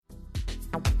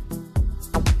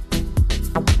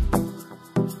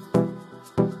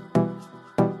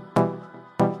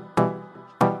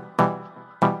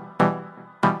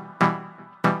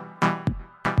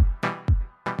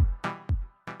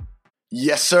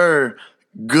Yes, sir.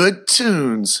 Good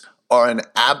tunes are an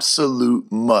absolute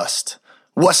must.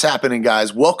 What's happening,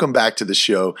 guys? Welcome back to the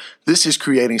show. This is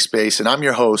Creating Space, and I'm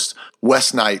your host,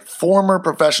 Wes Knight, former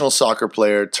professional soccer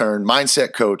player turned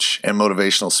mindset coach and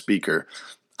motivational speaker.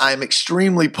 I am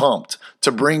extremely pumped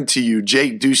to bring to you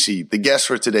Jake Ducey, the guest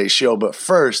for today's show. But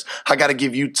first, I got to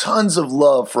give you tons of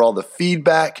love for all the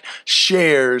feedback,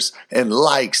 shares, and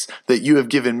likes that you have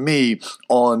given me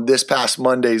on this past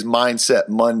Monday's Mindset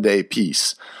Monday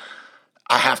piece.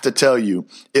 I have to tell you,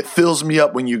 it fills me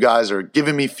up when you guys are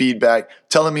giving me feedback,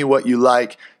 telling me what you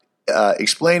like,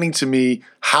 explaining to me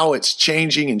how it's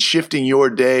changing and shifting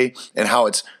your day and how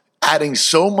it's adding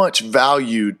so much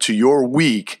value to your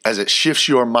week as it shifts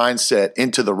your mindset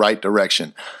into the right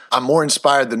direction. I'm more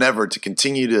inspired than ever to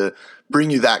continue to bring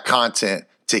you that content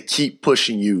to keep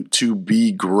pushing you to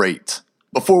be great.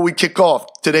 Before we kick off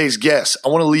today's guest, I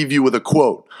want to leave you with a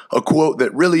quote that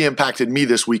really impacted me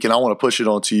this week, and I want to push it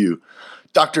on to you.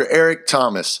 Dr. Eric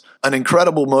Thomas, an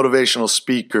incredible motivational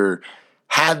speaker,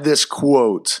 had this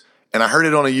quote, and I heard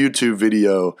it on a YouTube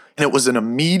video, and it was an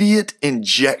immediate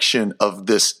injection of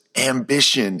this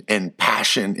ambition and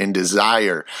passion and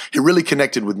desire. It really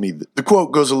connected with me. The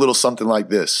quote goes a little something like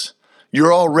this: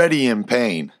 "You're already in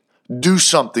pain. Do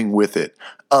something with it.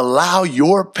 Allow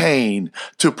your pain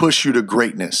to push you to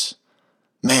greatness."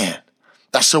 Man,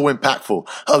 that's so impactful.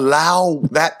 Allow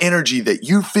that energy that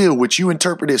you feel, which you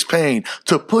interpret as pain,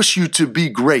 to push you to be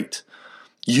great.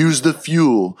 Use the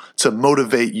fuel to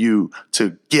motivate you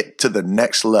to get to the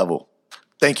next level.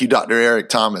 Thank you, Dr. Eric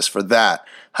Thomas, for that,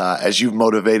 as you've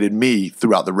motivated me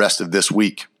throughout the rest of this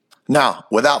week. Now,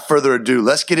 without further ado,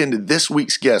 let's get into this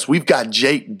week's guest. We've got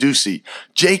Jake Ducey.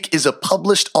 Jake is a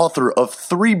published author of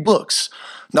 3 books.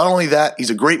 Not only that, he's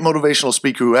a great motivational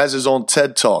speaker who has his own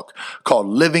TED Talk called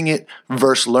Living It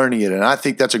versus Learning It. And I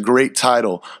think that's a great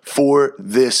title for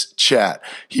this chat.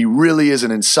 He really is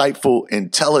an insightful,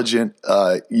 intelligent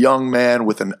young man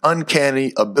with an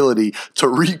uncanny ability to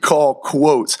recall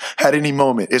quotes at any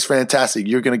moment. It's fantastic.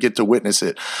 You're going to get to witness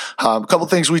it. A couple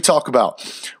things we talk about.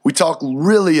 We talk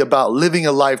really about living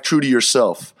a life true to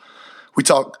yourself. We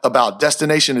talk about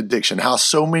destination addiction, how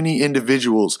so many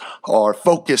individuals are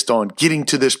focused on getting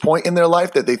to this point in their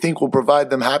life that they think will provide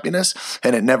them happiness,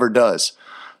 and it never does.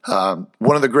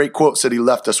 One of the great quotes that he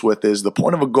left us with is, "The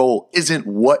point of a goal isn't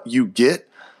what you get.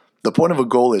 The point of a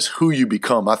goal is who you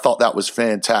become." I thought that was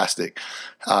fantastic.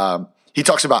 He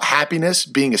talks about happiness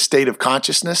being a state of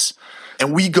consciousness.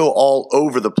 And we go all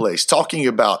over the place talking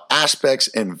about aspects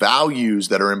and values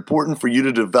that are important for you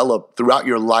to develop throughout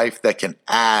your life that can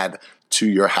add to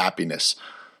your happiness.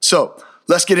 So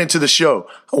let's get into the show.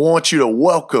 I want you to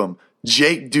welcome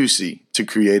Jake Ducey to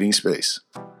Creating Space.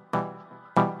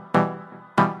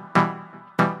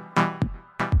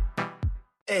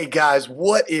 Hey guys,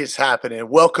 what is happening?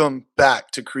 Welcome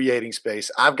back to Creating Space.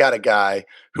 I've got a guy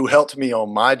who helped me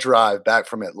on my drive back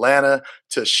from Atlanta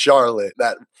to Charlotte.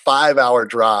 That 5-hour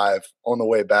drive on the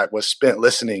way back was spent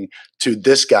listening to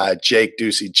this guy, Jake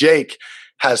Ducey. Jake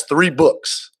has 3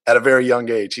 books at a very young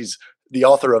age. He's the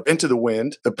author of Into the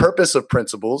Wind, The Purpose of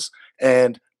Principles,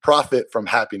 and Profit from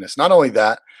Happiness. Not only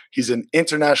that, he's an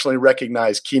internationally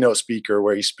recognized keynote speaker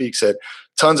where he speaks at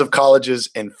tons of colleges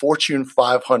and Fortune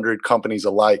 500 companies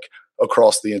alike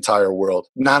across the entire world.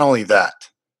 Not only that,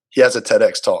 he has a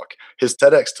TEDx talk. His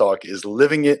TEDx talk is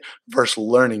Living It versus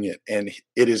Learning It, and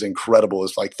it is incredible.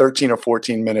 It's like 13 or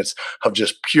 14 minutes of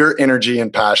just pure energy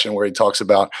and passion where he talks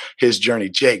about his journey.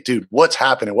 Jake, dude, what's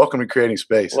happening? Welcome to Creating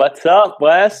Space. What's up,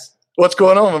 Wes? What's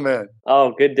going on, my man?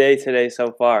 Oh, good day today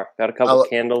so far. Got a couple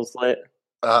candles lit.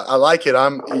 I like it.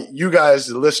 You guys,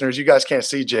 the listeners, you guys can't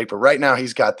see Jake, but right now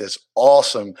he's got this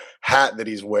awesome hat that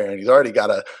he's wearing. He's already got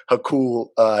a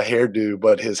cool hairdo,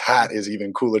 but his hat is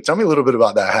even cooler. Tell me a little bit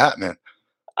about that hat, man.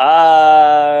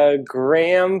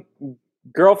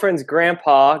 Girlfriend's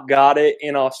grandpa got it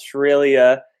in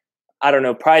Australia, I don't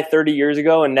know, probably 30 years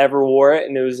ago and never wore it.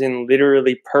 And it was in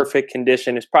literally perfect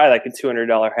condition. It's probably like a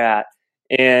 $200 hat,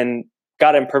 and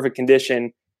got it in perfect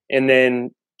condition and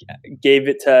then gave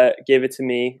it to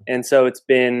me. And so it's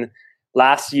been,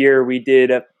 last year we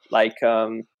did like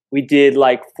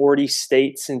 40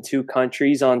 states and 2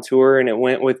 countries on tour, and it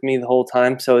went with me the whole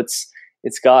time. So it's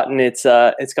gotten its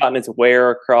wear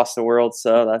across the world.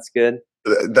 So that's good.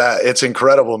 That it's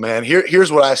incredible, man.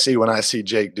 Here's what I see when I see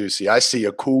Jake Ducey. I see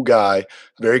a cool guy,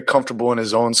 very comfortable in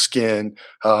his own skin,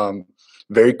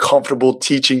 very comfortable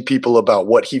teaching people about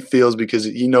what he feels because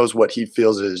he knows what he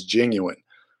feels is genuine.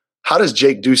 How does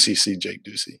Jake Ducey see Jake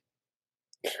Ducey?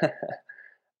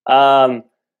 I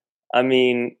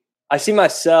mean, I see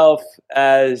myself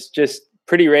as just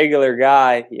pretty regular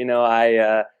guy. You know,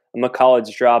 I I'm a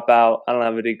college dropout. I don't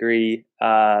have a degree.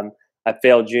 I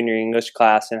failed junior English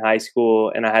class in high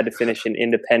school, and I had to finish an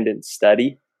independent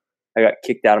study. I got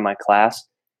kicked out of my class.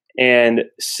 And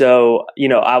so,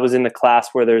 I was in the class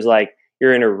where there's like,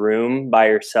 you're in a room by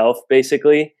yourself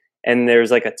basically. And there's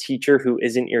like a teacher who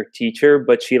isn't your teacher,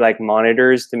 but she like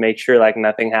monitors to make sure like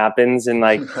nothing happens. And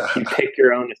like you pick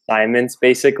your own assignments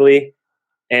basically.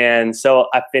 And so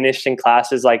I finished in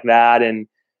classes like that. And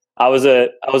I was a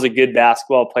good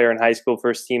basketball player in high school,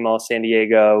 first team all San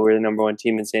Diego. We're the number one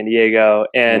team in San Diego.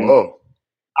 And Whoa.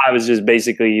 I was just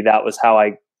basically, that was how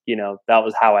I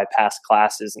passed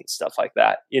classes and stuff like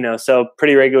that, so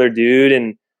pretty regular dude.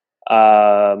 And,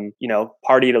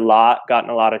 partied a lot, got in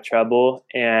a lot of trouble.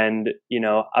 And,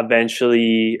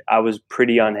 eventually I was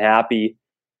pretty unhappy,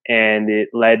 and it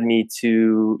led me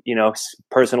to,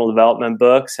 personal development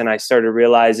books. And I started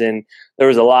realizing there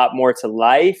was a lot more to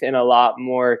life and a lot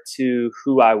more to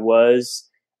who I was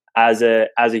as a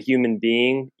human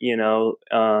being,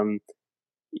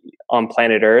 on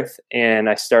planet Earth. And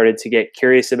I started to get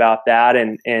curious about that.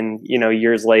 And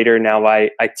years later, now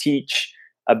I teach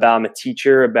about, I'm a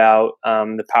teacher about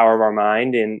the power of our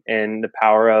mind and the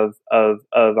power of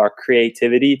our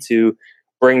creativity to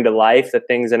bring to life the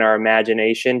things in our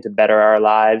imagination to better our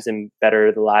lives and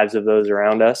better the lives of those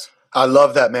around us. I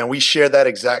love that, man. We share that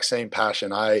exact same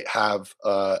passion. I have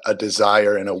a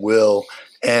desire and a will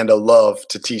and a love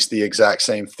to teach the exact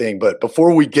same thing. But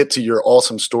before we get to your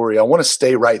awesome story, I want to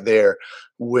stay right there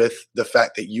with the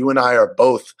fact that you and I are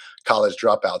both college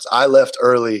dropouts. I left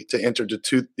early to enter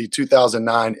the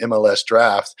 2009 MLS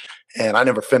draft, and I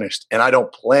never finished. And I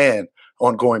don't plan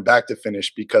on going back to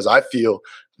finish because I feel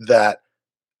that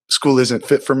school isn't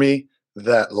fit for me,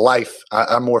 that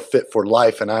I'm more fit for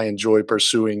life, and I enjoy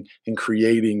pursuing and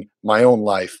creating my own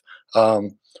life.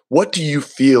 What do you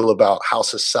feel about how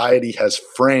society has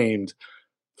framed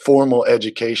formal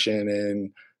education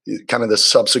and kind of the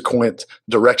subsequent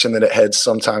direction that it heads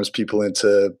sometimes people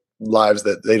into lives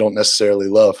that they don't necessarily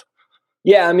love?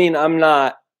 Yeah, I mean, I'm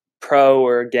not pro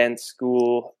or against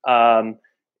school.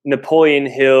 Napoleon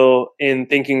Hill in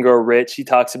Think and Grow Rich, he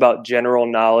talks about general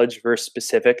knowledge versus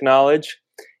specific knowledge.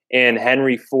 And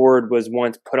Henry Ford was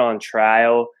once put on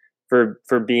trial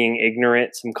for being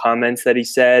ignorant, some comments that he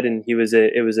said, and it was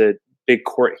a big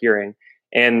court hearing.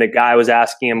 And the guy was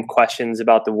asking him questions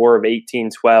about the War of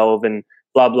 1812 and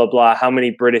blah, blah, blah. How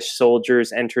many British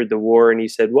soldiers entered the war? And he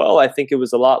said, well, I think it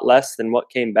was a lot less than what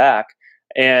came back.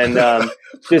 And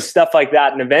just stuff like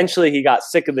that. And eventually he got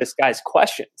sick of this guy's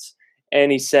questions.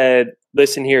 And he said,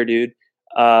 listen here, dude,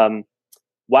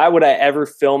 why would I ever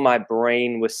fill my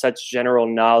brain with such general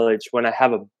knowledge when I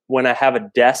have a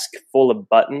desk full of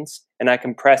buttons and I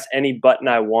can press any button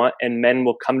I want and men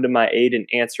will come to my aid and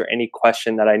answer any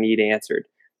question that I need answered?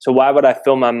 So why would I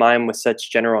fill my mind with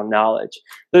such general knowledge?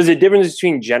 There's a difference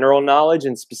between general knowledge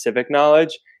and specific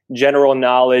knowledge. General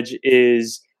knowledge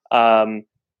is, how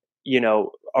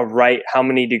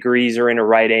many degrees are in a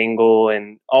right angle,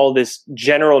 and all this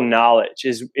general knowledge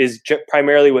is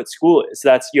primarily what school is.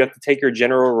 That's, you have to take your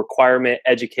general requirement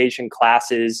education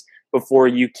classes before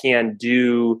you can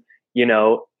do,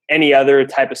 any other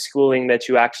type of schooling that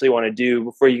you actually want to do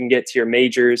before you can get to your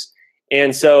majors.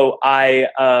 And so I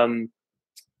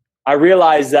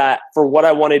realized that for what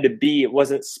I wanted to be, it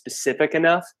wasn't specific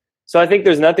enough. So I think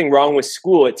there's nothing wrong with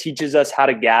school. It teaches us how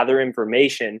to gather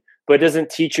information, but it doesn't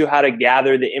teach you how to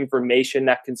gather the information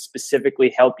that can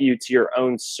specifically help you to your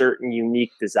own certain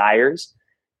unique desires.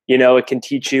 It can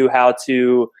teach you how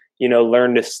to,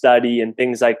 learn to study and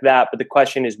things like that. But the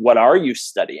question is, what are you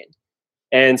studying?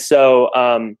 And so,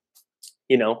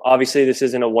 obviously this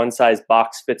isn't a one size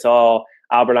box fits all.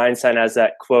 Albert Einstein has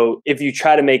that quote, if you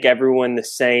try to make everyone the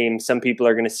same, some people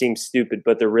are going to seem stupid,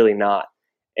 but they're really not.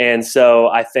 And so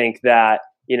I think that,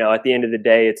 at the end of the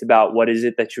day, it's about what is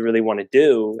it that you really want to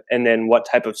do, and then what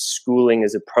type of schooling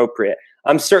is appropriate.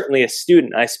 I'm certainly a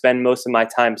student. I spend most of my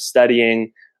time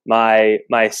studying. My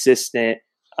assistant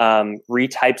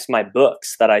retypes my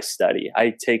books that I study.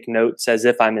 I take notes as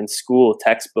if I'm in school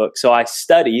textbook. So I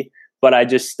study, but I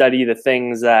just study the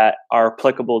things that are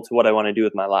applicable to what I want to do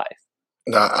with my life.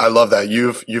 I love that.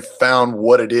 You've found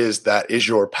what it is that is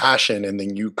your passion, and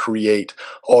then you create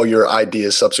all your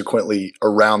ideas subsequently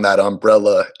around that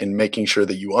umbrella and making sure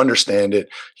that you understand it.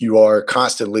 You are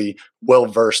constantly well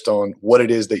versed on what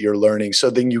it is that you're learning, so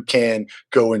then you can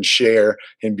go and share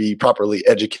and be properly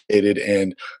educated,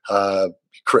 and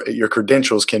your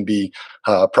credentials can be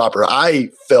proper. I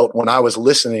felt when I was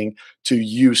listening to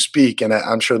you speak, and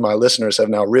I'm sure my listeners have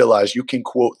now realized, you can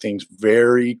quote things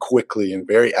very quickly and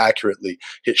very accurately.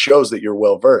 It shows that you're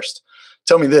well versed.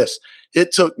 Tell me this.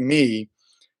 It took me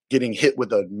getting hit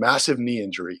with a massive knee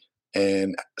injury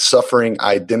and suffering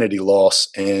identity loss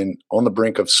and on the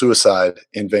brink of suicide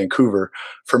in Vancouver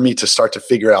for me to start to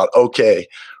figure out, okay,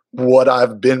 what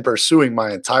I've been pursuing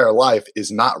my entire life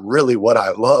is not really what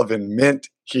I love and meant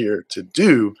here to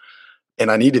do. And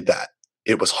I needed that.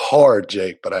 It was hard,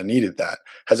 Jake, but I needed that.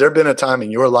 Has there been a time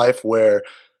in your life where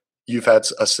you've had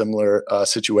a similar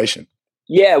situation?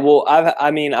 Yeah, well,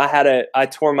 I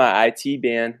tore my IT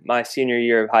band my senior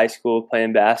year of high school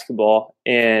playing basketball,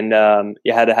 and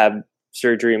you had to have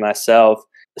surgery myself.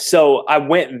 So I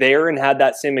went there and had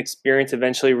that same experience,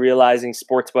 eventually realizing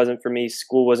sports wasn't for me,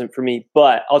 school wasn't for me.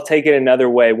 But I'll take it another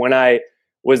way. When I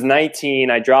was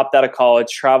 19, I dropped out of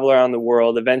college, traveled around the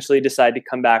world, eventually decided to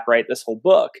come back, write this whole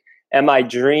book. And my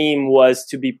dream was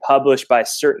to be published by a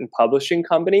certain publishing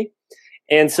company.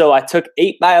 And so I took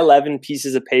 8x11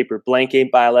 pieces of paper, blank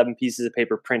 8x11 pieces of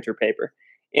paper, printer paper.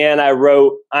 And I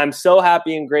wrote, I'm so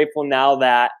happy and grateful now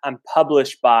that I'm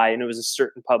published by, and it was a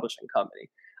certain publishing company.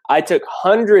 I took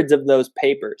hundreds of those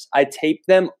papers. I taped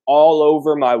them all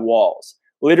over my walls.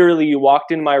 Literally, you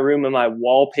walked into my room and my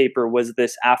wallpaper was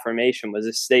this affirmation, was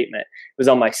this statement. It was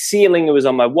on my ceiling. It was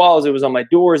on my walls. It was on my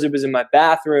doors. It was in my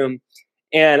bathroom.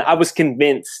 And I was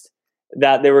convinced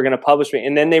that they were going to publish me.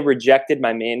 And then they rejected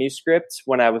my manuscript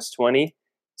when I was 20.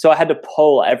 So I had to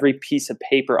pull every piece of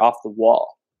paper off the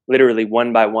wall, literally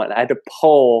one by one. I had to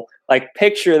pull,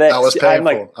 picture that. That was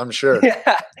painful, I'm sure. Yeah,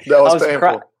 that was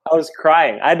painful. I was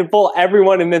crying. I had to pull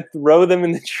everyone and then throw them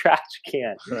in the trash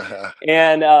can.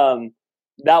 And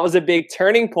that was a big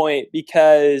turning point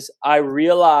because I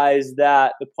realized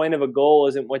that the point of a goal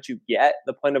isn't what you get.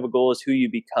 The point of a goal is who you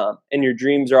become. And your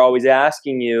dreams are always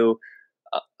asking you,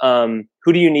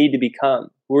 who do you need to become?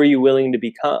 Who are you willing to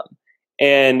become?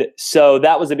 And so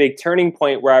that was a big turning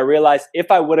point where I realized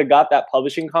if I would have got that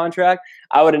publishing contract,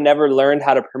 I would have never learned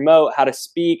how to promote, how to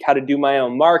speak, how to do my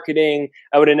own marketing.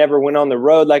 I would have never went on the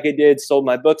road like I did, sold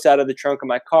my books out of the trunk of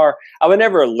my car. I would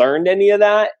never have learned any of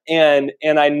that. And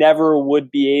I never would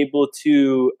be able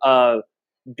to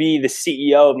be the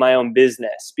CEO of my own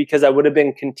business because I would have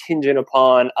been contingent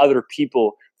upon other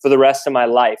people for the rest of my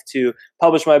life to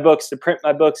publish my books, to print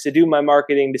my books, to do my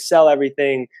marketing, to sell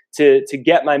everything, to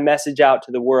get my message out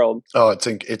to the world. Oh,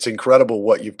 it's incredible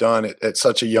what you've done at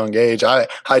such a young age. I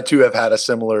too have had a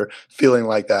similar feeling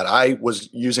like that. I was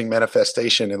using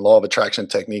manifestation and law of attraction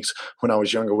techniques when I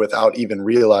was younger without even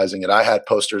realizing it. I had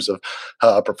posters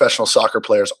of professional soccer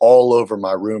players all over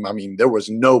my room. I mean, there was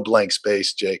no blank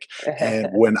space, Jake. And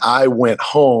when I went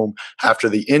home after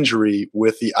the injury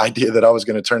with the idea that I was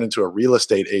going to turn into a real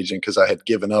estate agent because I had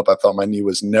given up, I thought my knee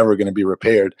was never going to be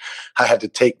repaired. I had to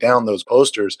take down those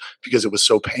posters because it was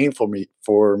so painful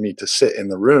for me to sit in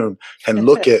the room and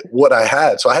look at what I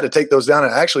had. So I had to take those down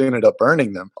and I actually ended up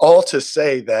burning them. All to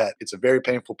say that it's a very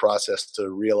painful process to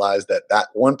realize that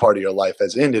one part of your life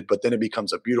has ended, but then it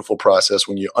becomes a beautiful process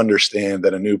when you understand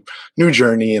that a new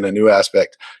journey and a new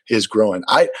aspect is growing.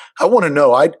 I want to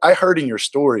know, I heard in your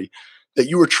story that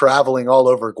you were traveling all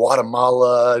over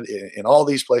Guatemala and all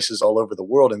these places all over the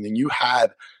world, and then you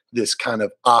had this kind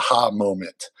of aha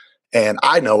moment. And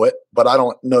I know it, but I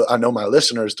don't know. I know my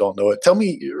listeners don't know it. Tell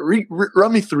me,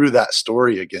 run me through that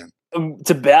story again.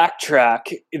 To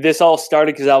backtrack, this all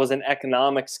started because I was in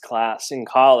economics class in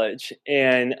college,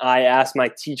 and I asked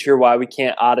my teacher why we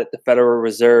can't audit the Federal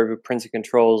Reserve, who prints and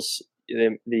controls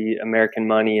the American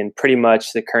money and pretty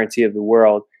much the currency of the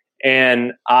world.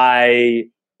 And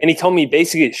he told me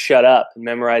basically to shut up and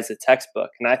memorize the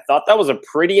textbook. And I thought that was a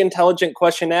pretty intelligent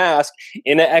question to ask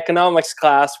in an economics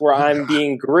class where I'm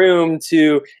being groomed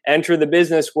to enter the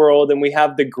business world and we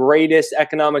have the greatest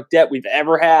economic debt we've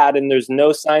ever had and there's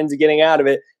no signs of getting out of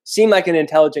it. Seemed like an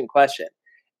intelligent question.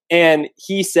 And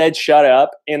he said, shut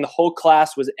up. And the whole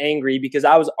class was angry because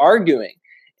I was arguing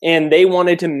and they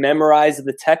wanted to memorize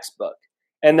the textbook.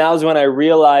 And that was when I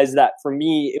realized that for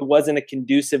me, it wasn't a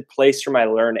conducive place for my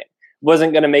learning.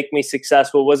 Wasn't going to make me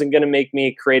successful, wasn't going to make me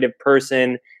a creative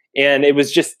person. And it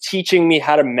was just teaching me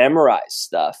how to memorize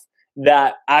stuff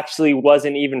that actually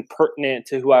wasn't even pertinent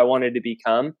to who I wanted to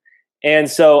become. And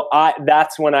so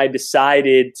that's when I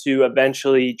decided to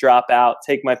eventually drop out,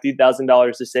 take my few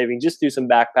 $1,000s to saving, just do some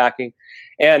backpacking.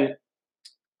 And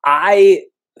I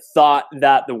thought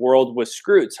that the world was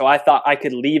screwed. So I thought I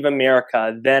could leave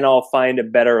America, then I'll find a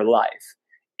better life.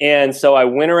 And so I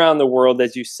went around the world,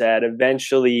 as you said,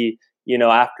 eventually,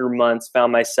 after months,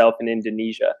 found myself in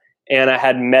Indonesia, and I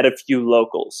had met a few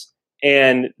locals,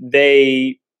 and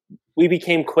we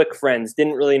became quick friends.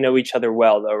 Didn't really know each other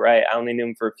well, though, right? I only knew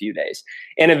them for a few days,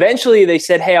 and eventually they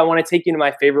said, "Hey, I want to take you to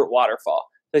my favorite waterfall."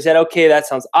 So I said, okay, that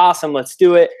sounds awesome. Let's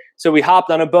do it. So we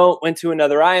hopped on a boat, went to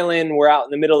another island. We're out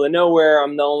in the middle of nowhere.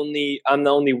 I'm the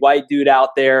only white dude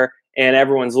out there, and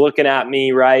everyone's looking at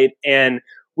me, right? And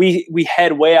we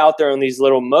head way out there on these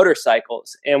little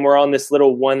motorcycles, and we're on this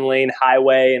little 1-lane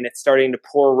highway, and it's starting to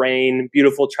pour rain,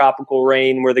 beautiful tropical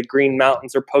rain, where the green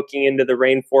mountains are poking into the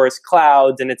rainforest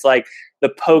clouds, and it's like the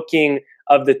poking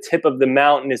of the tip of the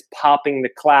mountain is popping the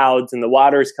clouds, and the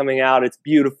water is coming out. It's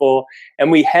beautiful. And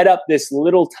we head up this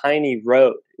little tiny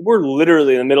road. We're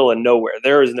literally in the middle of nowhere.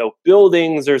 There is no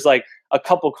buildings. There's like a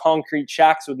couple concrete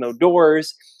shacks with no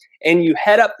doors. And you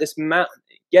head up this mountain,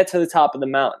 get to the top of the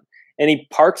mountain, and he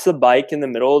parks the bike in the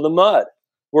middle of the mud.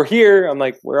 We're here. I'm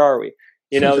like, where are we?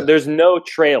 There's no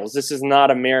trails. This is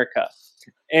not America.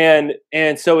 And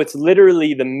so it's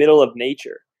literally the middle of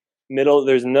nature.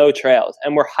 There's no trails,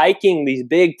 and we're hiking these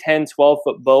big 10,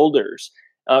 12-foot boulders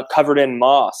covered in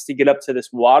moss to get up to this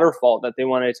waterfall that they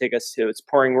wanted to take us to. It's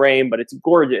pouring rain, but it's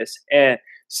gorgeous, and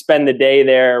spend the day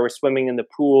there. We're swimming in the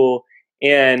pool,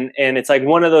 and it's like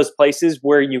one of those places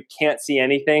where you can't see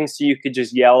anything, so you could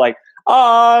just yell like,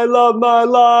 I love my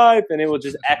life, and it will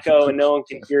just echo, and no one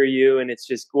can hear you, and it's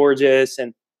just gorgeous.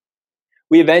 And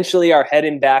we eventually are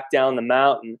heading back down the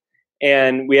mountain.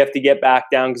 And we have to get back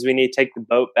down because we need to take the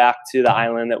boat back to the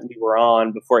island that we were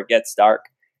on before it gets dark.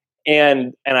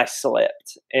 And I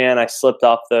slipped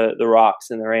off the rocks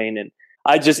in the rain. And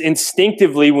I just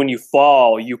instinctively, when you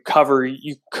fall, you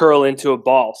curl into a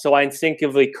ball. So I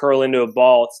instinctively curl into a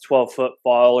ball. It's 12-foot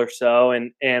fall or so.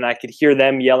 And I could hear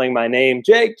them yelling my name,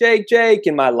 Jake, Jake, Jake.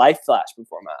 And my life flashed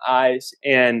before my eyes.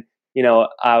 And, I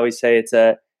always say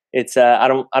I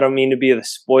don't mean to be the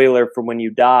spoiler for when you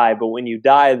die, but when you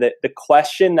die, the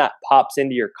question that pops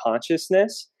into your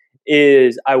consciousness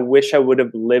is, I wish I would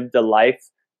have lived a life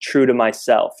true to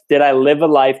myself. Did I live a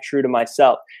life true to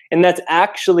myself? And that's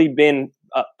actually been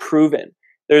proven.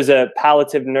 There's a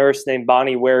palliative nurse named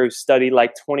Bonnie Ware who studied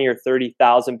like 20 or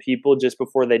 30,000 people just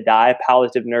before they die. A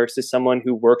palliative nurse is someone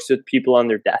who works with people on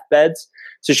their deathbeds.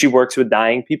 So she works with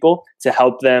dying people to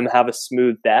help them have a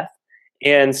smooth death.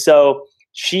 And so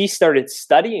she started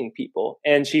studying people,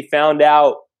 and she found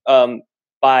out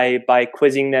by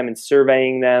quizzing them and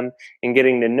surveying them and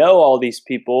getting to know all these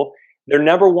people, their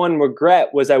number one regret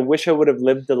was, I wish I would have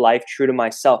lived a life true to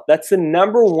myself. That's the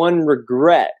number one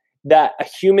regret that a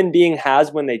human being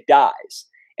has when they dies.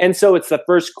 And so it's the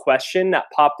first question that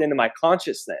popped into my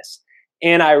consciousness.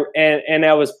 And I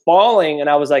was falling, and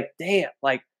I was like, damn,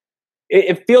 like,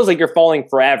 it feels like you're falling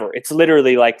forever. It's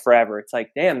literally like forever. It's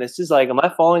like, damn, this is like, am I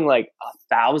falling like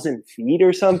 1,000 feet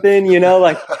or something?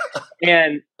 Like,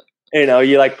 and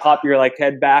you like pop your like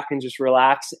head back and just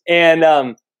relax.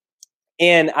 And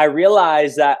I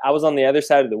realized that I was on the other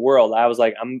side of the world. I was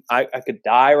like, I could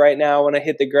die right now when I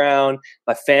hit the ground.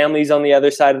 My family's on the other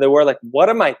side of the world. Like, what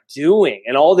am I doing?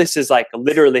 And all this is like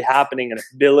literally happening in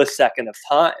a millisecond of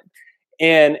time.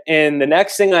 And the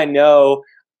next thing I know,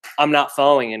 I'm not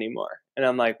falling anymore. And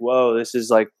I'm like, whoa, this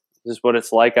is what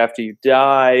it's like after you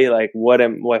die. Like,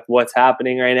 what's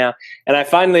happening right now? And I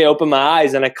finally open my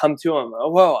eyes and I come to him. Oh,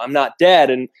 whoa, I'm not dead.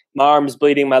 And my arm's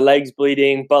bleeding, my leg's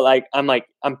bleeding. But I'm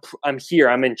here.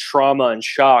 I'm in trauma and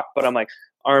shock. But I'm like,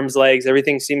 arms, legs,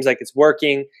 everything seems like it's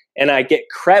working. And I get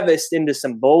creviced into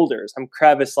some boulders. I'm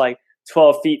creviced like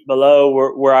 12 feet below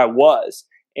where I was.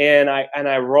 And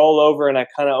I roll over and I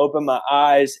kind of open my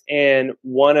eyes, and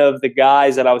one of the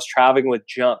guys that I was traveling with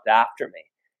jumped after me.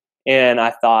 And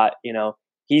I thought,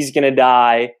 he's going to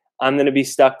die. I'm going to be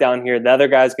stuck down here. The other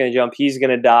guy's going to jump. He's going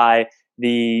to die.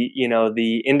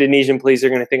 The Indonesian police are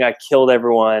going to think I killed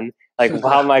everyone. Like,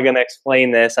 how am I going to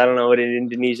explain this? I don't know what an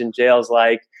Indonesian jail's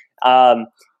like.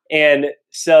 And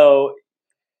so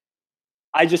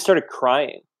I just started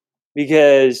crying,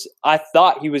 because I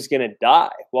thought he was going to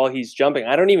die while he's jumping.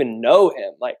 I don't even know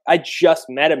him. Like, I just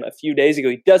met him a few days ago.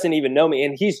 He doesn't even know me.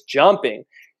 And he's jumping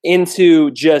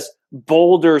into just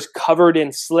boulders covered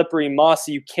in slippery moss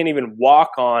that you can't even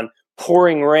walk on,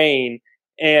 pouring rain.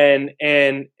 And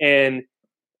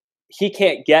he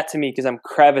can't get to me because I'm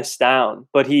creviced down,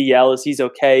 but he yells, he's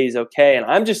okay, he's okay. And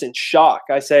I'm just in shock.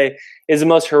 I say, it's the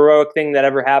most heroic thing that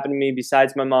ever happened to me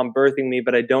besides my mom birthing me,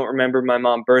 but I don't remember my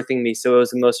mom birthing me. So it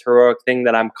was the most heroic thing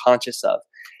that I'm conscious of.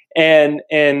 And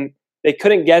they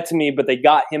couldn't get to me, but they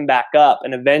got him back up.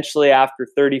 And eventually after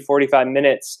 30, 45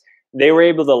 minutes, they were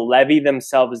able to levy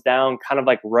themselves down, kind of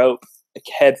like rope, like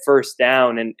head first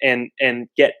down and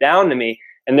get down to me.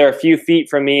 And they're a few feet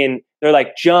from me, and they're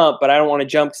like, jump, but I don't want to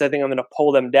jump because I think I'm going to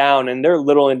pull them down. And they're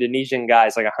little Indonesian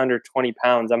guys, like 120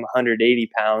 pounds. I'm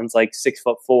 180 pounds, like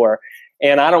 6'4".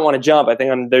 And I don't want to jump. I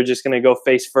think they're just going to go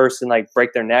face first and like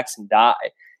break their necks and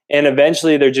die. And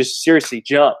eventually they're just seriously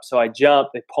jump. So I jump,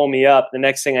 they pull me up. The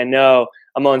next thing I know,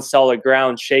 I'm on solid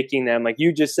ground shaking them like,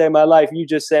 you just saved my life. You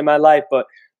just saved my life. But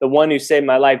the one who saved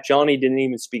my life, Johnny, didn't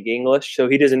even speak English. So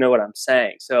he doesn't know what I'm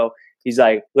saying. So he's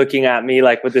like looking at me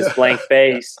like with this blank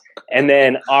face. And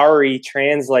then Ari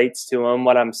translates to him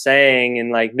what I'm saying.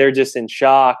 And like, they're just in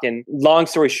shock. And long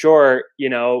story short, you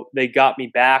know, they got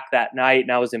me back that night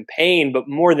and I was in pain, but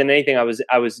more than anything, I was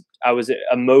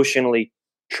emotionally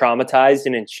traumatized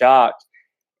and in shock.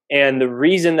 And the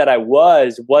reason that I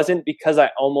wasn't because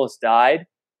I almost died,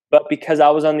 but because I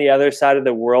was on the other side of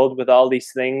the world with all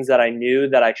these things that I knew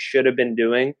that I should have been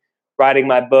doing, writing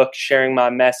my book, sharing my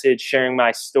message, sharing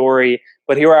my story.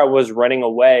 But here I was running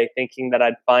away thinking that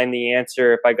I'd find the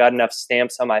answer if I got enough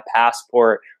stamps on my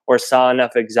passport or saw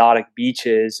enough exotic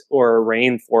beaches or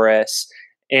rainforests.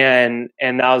 And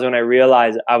that was when I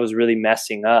realized I was really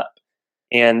messing up.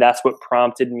 And that's what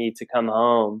prompted me to come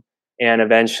home and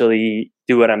eventually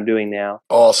do what I'm doing now.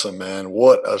 Awesome, man.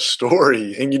 What a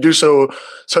story. And you do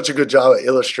such a good job at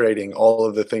illustrating all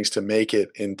of the things to make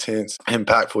it intense,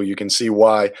 impactful. You can see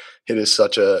why it is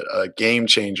such a game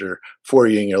changer for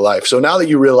you in your life. So now that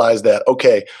you realize that,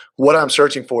 okay, what I'm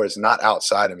searching for is not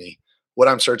outside of me. What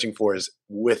I'm searching for is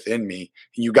within me.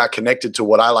 And you got connected to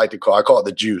what I call it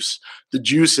the juice. The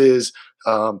juice is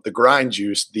the grind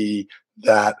juice,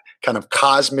 that kind of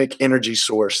cosmic energy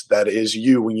source that is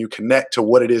you when you connect to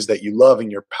what it is that you love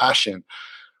and your passion.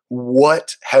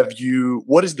 What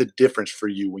is the difference for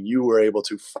you when you were able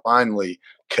to finally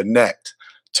connect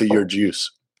to your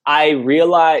juice? I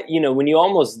realize, when you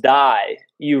almost die,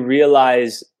 you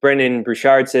realize, Brendon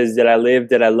Burchard says, did I live,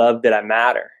 did I love, did I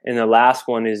matter? And the last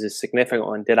one is a significant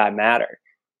one, did I matter?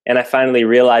 And I finally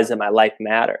realized that my life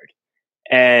mattered.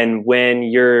 And when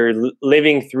you're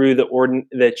living through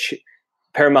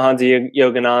Paramahansa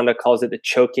Yogananda calls it the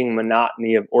choking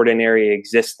monotony of ordinary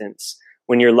existence.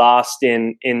 When you're lost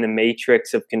in the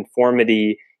matrix of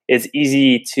conformity, it's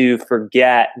easy to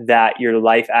forget that your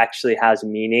life actually has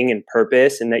meaning and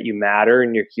purpose and that you matter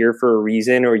and you're here for a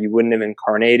reason or you wouldn't have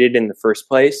incarnated in the first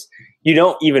place. You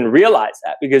don't even realize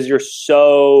that because you're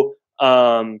so,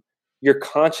 your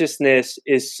consciousness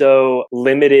is so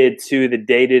limited to the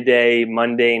day-to-day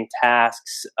mundane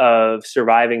tasks of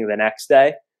surviving the next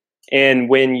day. And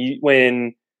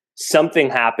when something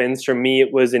happens, for me,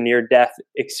 it was a near-death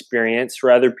experience. For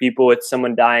other people, it's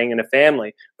someone dying in a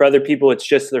family. For other people, it's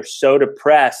just they're so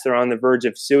depressed, they're on the verge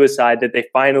of suicide that they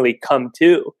finally come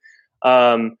to.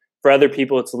 For other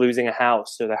people, it's losing a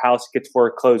house, or their house gets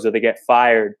foreclosed, or they get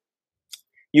fired.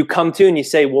 You come to and you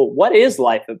say, well, what is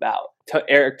life about?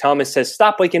 Eric Thomas says,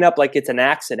 stop waking up like it's an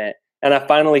accident. And I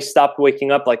finally stopped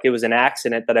waking up like it was an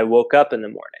accident that I woke up in the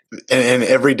morning. And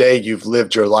every day you've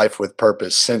lived your life with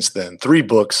purpose since then. 3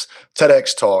 books,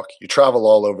 TEDx talk, you travel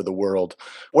all over the world.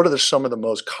 What are some of the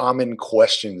most common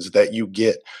questions that you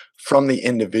get from the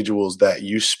individuals that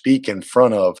you speak in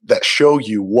front of that show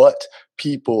you what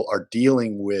people are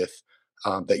dealing with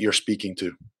that you're speaking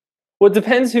to? Well, it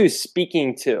depends who's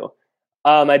speaking to.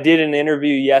 I did an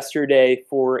interview yesterday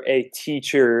for a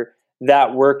teacher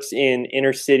that works in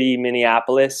inner city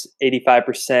Minneapolis.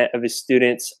 85% of his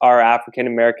students are African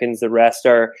Americans. The rest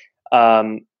are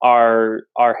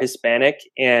Hispanic,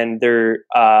 and they're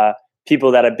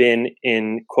people that have been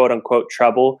in quote unquote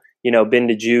trouble. Been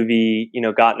to juvie.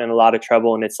 Gotten in a lot of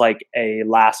trouble, and it's like a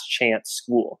last chance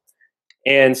school.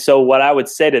 And so what I would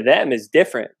say to them is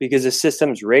different because the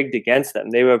system's rigged against them.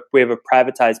 We have a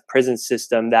privatized prison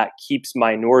system that keeps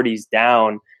minorities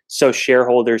down so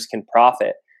shareholders can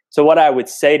profit. So what I would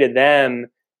say to them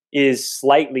is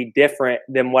slightly different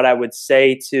than what I would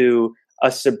say to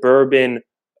a suburban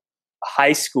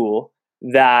high school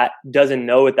that doesn't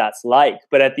know what that's like.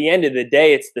 But at the end of the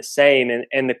day, it's the same.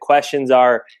 And the questions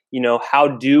are, how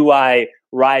do I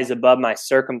rise above my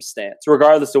circumstance,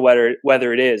 regardless of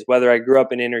whether I grew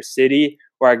up in inner city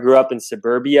or I grew up in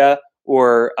suburbia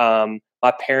or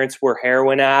my parents were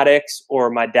heroin addicts or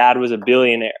my dad was a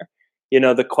billionaire.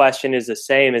 The question is the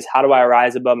same: is how do I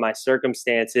rise above my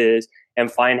circumstances and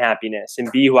find happiness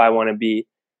and be who I want to be?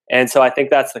 And so I think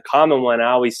that's the common one.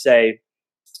 I always say,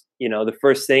 the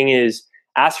first thing is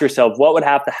ask yourself, what would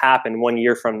have to happen 1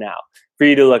 year from now for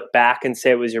you to look back and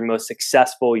say it was your most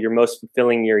successful, your most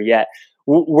fulfilling year yet?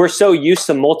 We're so used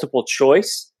to multiple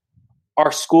choice.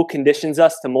 Our school conditions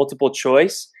us to multiple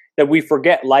choice that we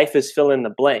forget life is fill in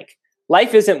the blank.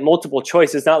 Life isn't multiple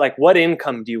choice. It's not like, what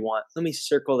income do you want? Let me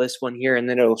circle this one here and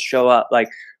then it'll show up. Like,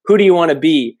 who do you want to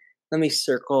be? Let me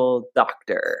circle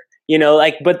doctor.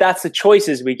 but that's the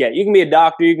choices we get. You can be a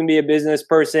doctor, you can be a business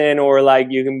person, or like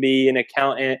you can be an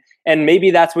accountant, and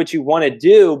maybe that's what you want to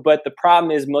do. But the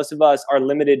problem is most of us are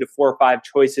limited to 4 or 5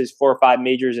 choices, 4 or 5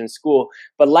 majors in school,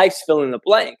 but life's fill in the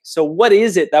blank. So what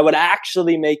is it that would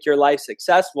actually make your life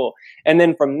successful? And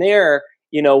then from there,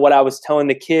 what I was telling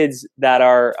the kids that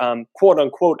are quote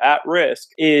unquote at risk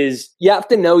is you have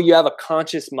to know you have a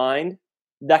conscious mind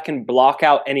that can block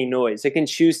out any noise. It can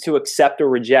choose to accept or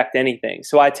reject anything.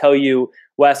 So I tell you,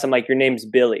 Wes, I'm like, your name's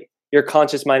Billy. Your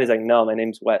conscious mind is like, no, my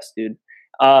name's Wes, dude.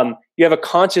 You have a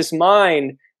conscious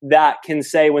mind that can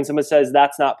say when someone says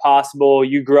that's not possible,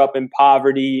 you grew up in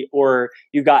poverty, or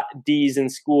you got D's in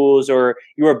schools, or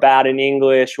you were bad in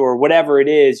English, or whatever it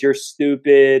is, you're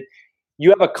stupid. You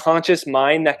have a conscious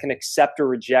mind that can accept or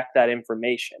reject that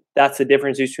information. That's the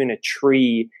difference between a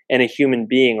tree and a human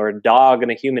being, or a dog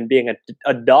and a human being.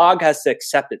 A dog has to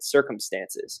accept its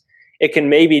circumstances. It can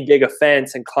maybe dig a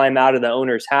fence and climb out of the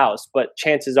owner's house, but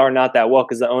chances are not that well,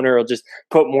 because the owner will just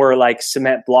put more like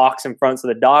cement blocks in front so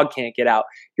the dog can't get out.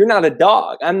 You're not a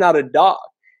dog. I'm not a dog.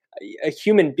 A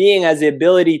human being has the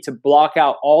ability to block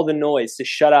out all the noise, to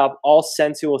shut out all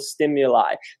sensual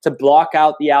stimuli, to block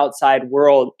out the outside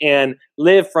world and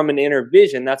live from an inner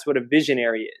vision. That's what a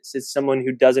visionary is. It's someone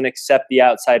who doesn't accept the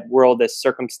outside world as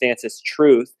circumstance as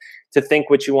truth. To think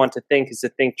what you want to think is to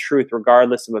think truth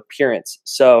regardless of appearance.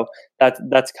 So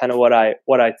that's kind of what I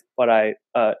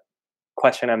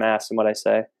question I'm asked and what I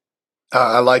say.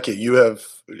 I like it. You have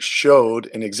showed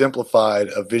and exemplified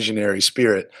a visionary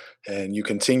spirit, and you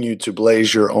continue to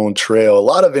blaze your own trail. A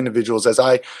lot of individuals, as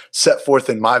I set forth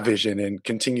in my vision and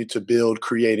continue to build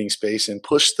Creating Space and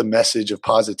push the message of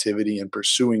positivity and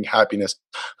pursuing happiness,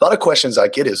 a lot of questions I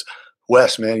get is,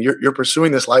 Wes, man, you're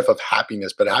pursuing this life of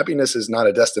happiness, but happiness is not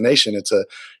a destination.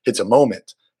 It's a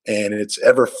moment, and it's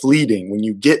ever fleeting. When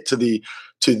you get to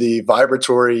the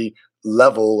vibratory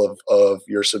level of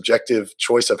your subjective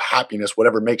choice of happiness,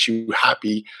 whatever makes you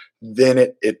happy, then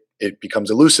it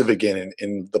becomes elusive again.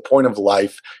 And the point of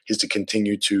life is to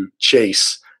continue to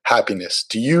chase happiness.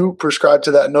 Do you prescribe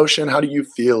to that notion? How do you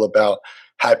feel about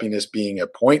happiness being a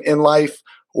point in life,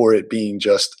 or it being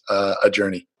just a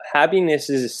journey? Happiness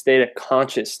is a state of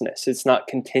consciousness. It's not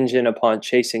contingent upon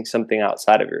chasing something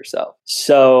outside of yourself.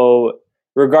 So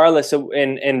regardless of,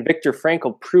 and Viktor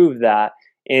Frankl proved that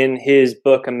in his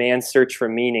book, A Man's Search for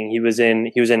Meaning. He was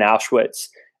in Auschwitz.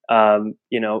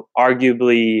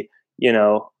 Arguably,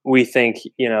 we think,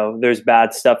 there's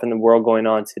bad stuff in the world going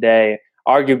on today.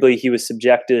 Arguably, he was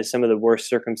subjected to some of the worst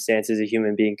circumstances a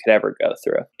human being could ever go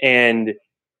through. And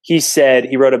he said,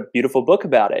 he wrote a beautiful book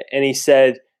about it. And he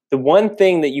said, the one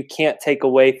thing that you can't take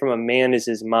away from a man is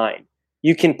his mind.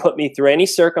 You can put me through any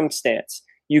circumstance.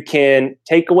 You can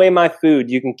take away my food.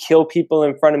 You can kill people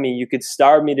in front of me. You could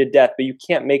starve me to death, but you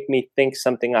can't make me think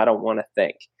something I don't want to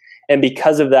think. And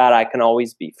because of that, I can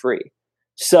always be free.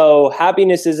 So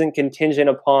happiness isn't contingent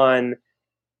upon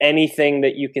anything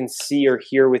that you can see or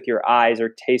hear with your eyes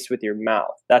or taste with your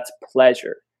mouth. That's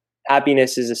pleasure.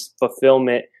 Happiness is a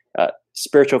fulfillment.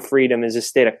 Spiritual freedom is a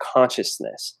state of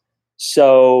consciousness.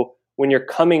 So when you're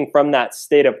coming from that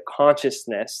state of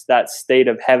consciousness, that state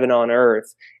of heaven on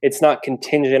earth, it's not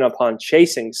contingent upon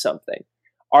chasing something.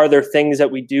 Are there things that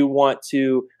we do want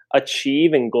to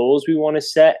achieve and goals we want to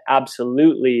set?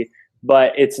 Absolutely.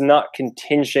 But it's not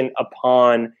contingent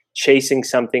upon chasing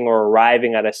something or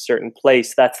arriving at a certain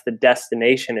place. That's the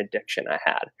destination addiction I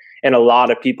had. And a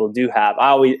lot of people do have.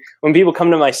 When people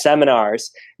come to my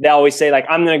seminars, they always say, like,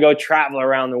 I'm going to go travel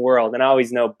around the world. And I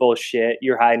always know, bullshit,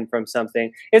 you're hiding from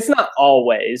something. It's not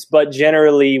always, but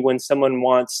generally when someone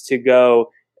wants to go,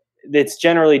 it's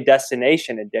generally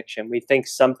destination addiction. We think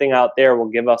something out there will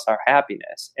give us our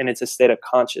happiness, and it's a state of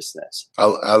consciousness.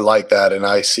 I like that. And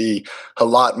I see a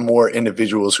lot more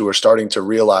individuals who are starting to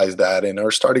realize that and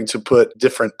are starting to put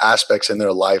different aspects in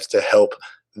their life to help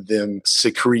them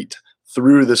secrete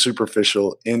through the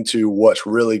superficial into what's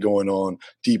really going on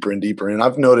deeper and deeper. And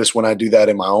I've noticed when I do that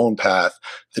in my own path,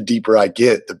 the deeper I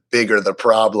get, the bigger the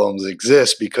problems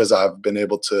exist, because I've been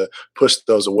able to push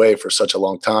those away for such a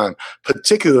long time,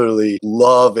 particularly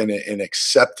love and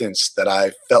acceptance that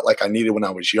I felt like I needed when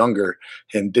I was younger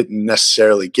and didn't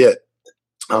necessarily get.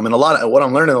 And what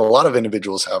I'm learning, a lot of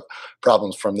individuals have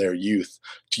problems from their youth.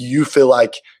 Do you feel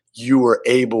like you were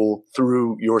able,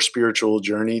 through your spiritual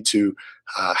journey, to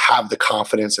have the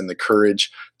confidence and the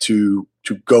courage to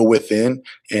go within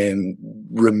and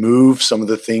remove some of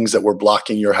the things that were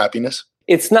blocking your happiness?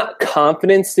 It's not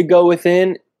confidence to go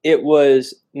within. It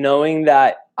was knowing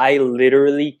that I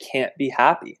literally can't be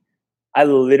happy. I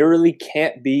literally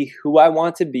can't be who I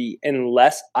want to be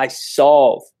unless I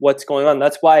solve what's going on.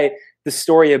 That's why the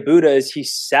story of Buddha is he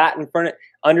sat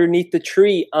underneath the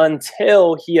tree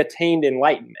until he attained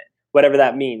enlightenment, whatever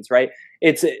that means, right?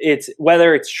 It's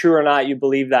whether it's true or not, you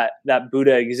believe that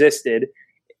Buddha existed.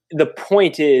 The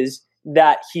point is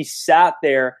that he sat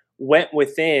there, went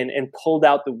within, and pulled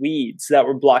out the weeds that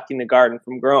were blocking the garden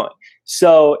from growing.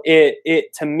 So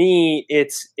it to me,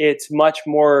 it's much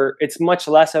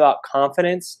less about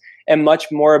confidence and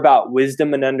much more about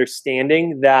wisdom and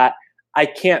understanding that I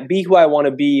can't be who I want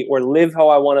to be or live how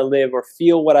I want to live or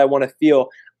feel what I want to feel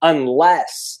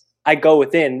unless I go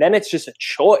within. Then it's just a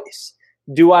choice.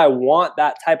 Do I want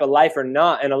that type of life or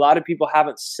not? And a lot of people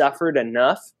haven't suffered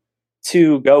enough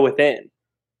to go within.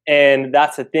 And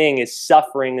that's the thing, is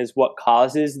suffering is what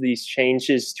causes these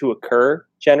changes to occur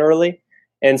generally.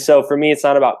 And so for me, it's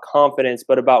not about confidence,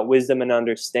 but about wisdom and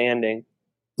understanding.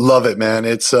 Love it, man.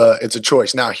 It's a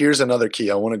choice. Now, here's another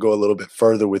key. I want to go a little bit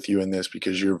further with you in this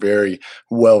because you're very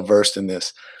well versed in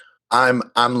this. I'm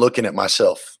looking at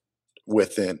myself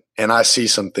within, and I see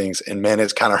some things, and man,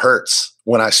 it kind of hurts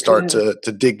when I start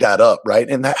to dig that up, right?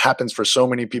 And that happens for so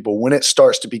many people. When it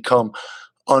starts to become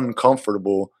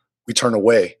uncomfortable, we turn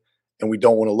away and we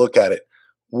don't want to look at it.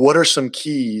 What are some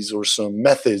keys or some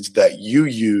methods that you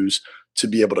use to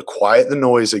be able to quiet the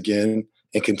noise again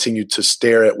and continue to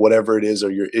stare at whatever it is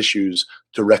or your issues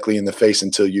directly in the face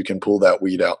until you can pull that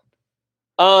weed out?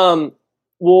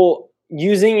 Well,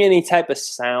 using any type of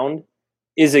sound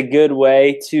is a good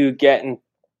way to get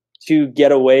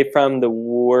away from the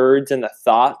words and the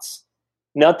thoughts.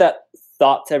 Not that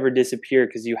thoughts ever disappear,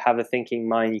 because you have a thinking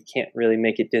mind. You can't really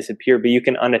make it disappear, but you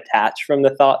can unattach from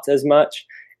the thoughts as much.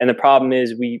 And the problem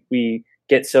is we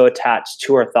get so attached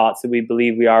to our thoughts that we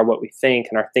believe we are what we think,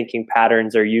 and our thinking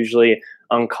patterns are usually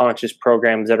unconscious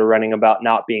programs that are running about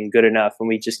not being good enough, and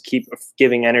we just keep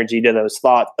giving energy to those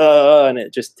thoughts, and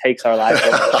it just takes our life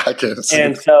away. I can see.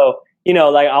 And so,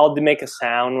 like I'll make a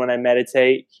sound when I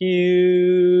meditate,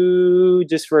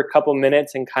 just for a couple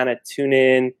minutes and kind of tune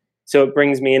in. So it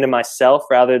brings me into myself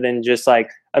rather than just like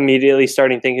immediately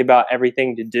starting thinking about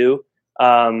everything to do.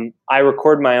 I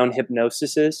record my own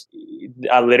hypnosises,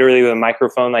 literally with a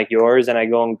microphone like yours, and I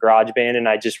go on GarageBand and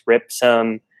I just rip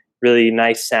some really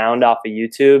nice sound off of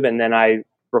YouTube, and then I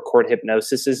record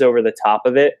hypnosises over the top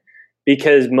of it,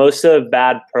 because most of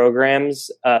bad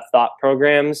programs, thought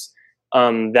programs,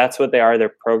 that's what they are.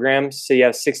 They're programs. So you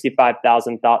have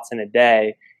 65,000 thoughts in a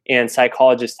day, and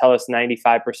psychologists tell us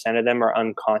 95% of them are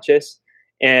unconscious.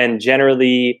 And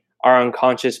generally, our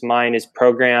unconscious mind is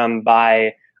programmed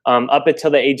by up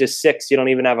until the age of 6, you don't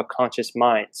even have a conscious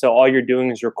mind. So all you're doing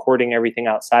is recording everything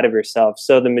outside of yourself.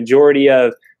 So the majority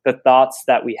of the thoughts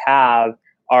that we have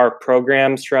are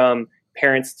programs from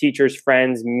parents, teachers,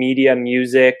 friends, media,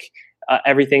 music,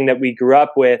 everything that we grew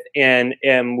up with, and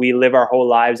we live our whole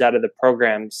lives out of the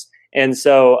programs. And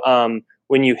so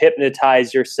when you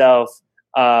hypnotize yourself,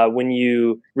 when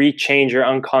you rechange your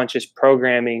unconscious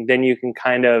programming, then you can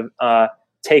kind of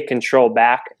take control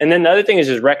back. And then the other thing is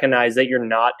just recognize that you're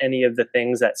not any of the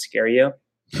things that scare you.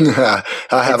 I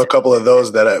have a couple of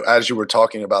those that, as you were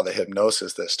talking about the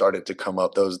hypnosis, that started to come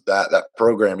up. That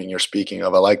programming you're speaking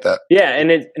of, I like that. Yeah,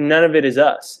 and none of it is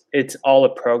us. It's all a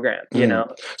program, you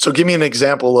know. So, give me an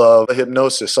example of a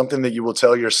hypnosis, something that you will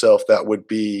tell yourself that would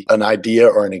be an idea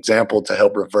or an example to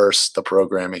help reverse the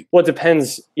programming. Well, it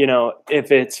depends,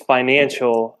 if it's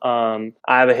financial. I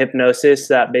have a hypnosis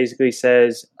that basically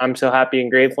says, "I'm so happy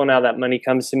and grateful now that money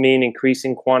comes to me in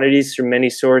increasing quantities from many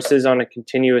sources on a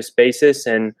continuous basis,"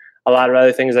 and a lot of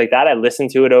other things like that. I listen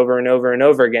to it over and over and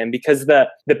over again, because the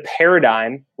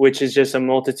paradigm, which is just a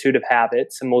multitude of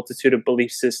habits, a multitude of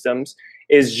belief systems,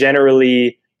 is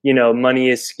generally, money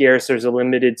is scarce, there's a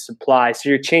limited supply. So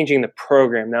you're changing the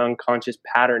program, the unconscious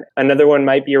pattern. Another one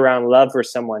might be around love for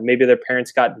someone. Maybe their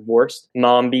parents got divorced.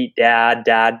 Mom beat dad,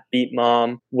 dad beat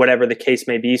mom, whatever the case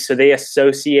may be. So they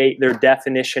associate their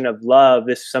definition of love.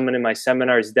 Someone in my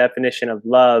seminar's definition of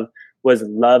love was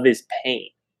love is pain.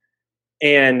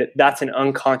 And that's an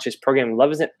unconscious program.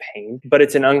 Love isn't pain, but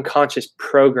it's an unconscious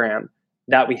program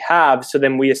that we have. So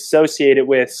then we associate it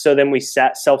with, so then we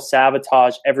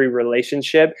self-sabotage every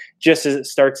relationship just as it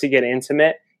starts to get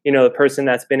intimate. The person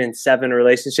that's been in 7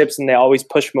 relationships and they always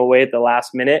push them away at the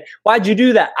last minute. Why'd you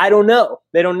do that? I don't know.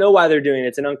 They don't know why they're doing it.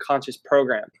 It's an unconscious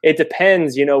program. It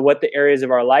depends, what the areas of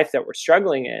our life that we're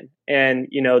struggling in. And,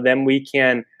 then we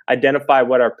can identify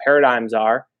what our paradigms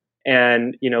are.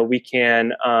 And, we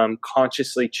can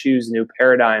consciously choose new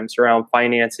paradigms around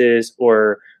finances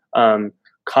or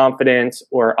confidence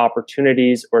or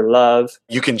opportunities or love.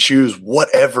 You can choose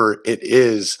whatever it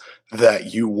is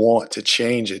that you want to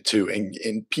change it to.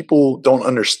 And people don't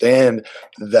understand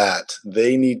that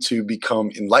they need to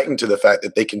become enlightened to the fact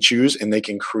that they can choose and they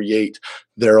can create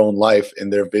their own life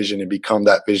and their vision and become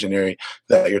that visionary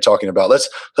that you're talking about.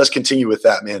 Let's continue with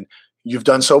that, man. You've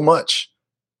done so much,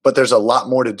 but there's a lot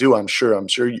more to do. I'm sure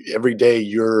every day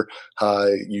your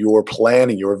plan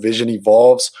and your vision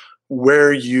evolves. Where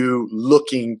are you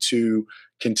looking to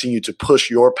continue to push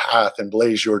your path and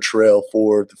blaze your trail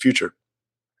for the future?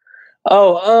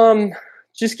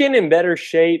 Just getting in better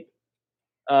shape.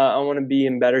 I want to be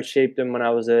in better shape than when I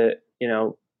was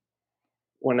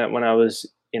when I was,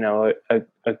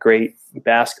 a great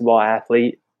basketball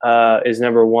athlete, is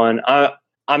number one.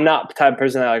 I'm not the type of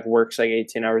person that like works like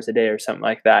 18 hours a day or something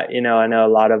like that. I know a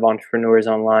lot of entrepreneurs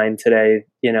online today,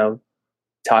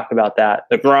 talk about that,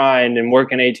 the grind and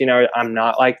working 18 hours. I'm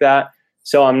not like that.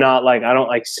 So I'm not like, I don't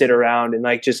like sit around and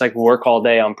like just like work all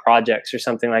day on projects or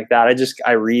something like that.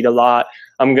 I read a lot.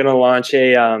 I'm going to launch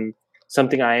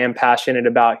something I am passionate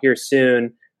about here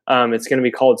soon. It's going to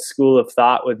be called School of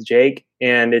Thought with Jake.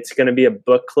 And it's going to be a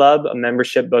book club, a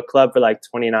membership book club for like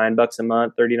 $29 a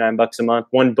month, $39 a month,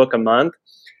 one book a month.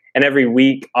 And every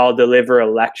week I'll deliver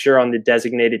a lecture on the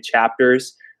designated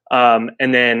chapters.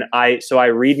 And then I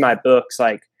read my books,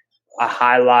 like I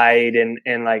highlight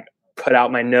and like put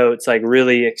out my notes, like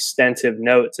really extensive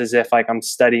notes as if like I'm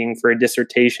studying for a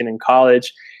dissertation in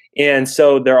college. And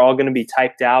so they're all going to be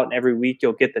typed out, and every week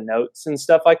you'll get the notes and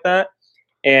stuff like that.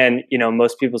 And,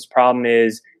 most people's problem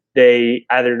is they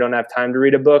either don't have time to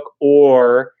read a book,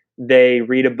 or they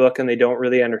read a book and they don't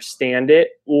really understand it,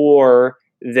 or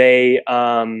they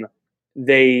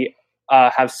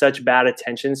have such bad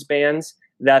attention spans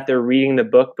that they're reading the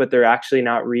book, but they're actually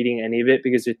not reading any of it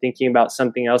because they're thinking about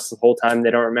something else the whole time. They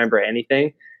don't remember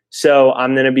anything. So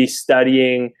I'm going to be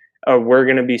studying, or we're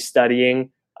going to be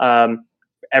studying,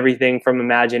 everything from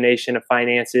imagination to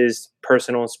finances,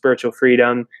 personal and spiritual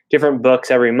freedom, different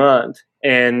books every month.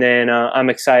 And then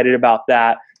I'm excited about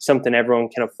that, something everyone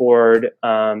can afford,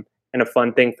 and a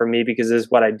fun thing for me because this is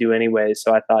what I do anyway.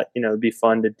 So I thought, it'd be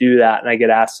fun to do that. And I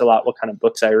get asked a lot what kind of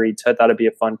books I read. So I thought it'd be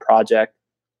a fun project.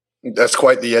 That's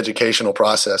quite the educational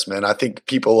process, man. I think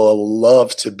people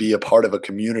love to be a part of a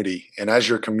community. And as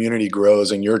your community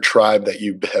grows and your tribe that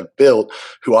you have built,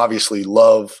 who obviously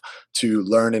love to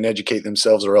learn and educate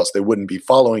themselves, or else they wouldn't be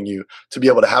following you, to be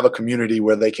able to have a community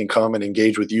where they can come and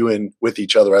engage with you and with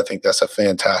each other, I think that's a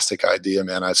fantastic idea,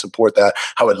 man. I support that.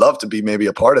 I would love to be maybe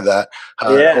a part of that.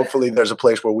 Hopefully there's a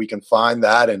place where we can find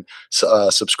that and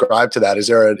subscribe to that. Is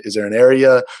there an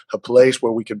area, a place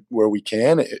where we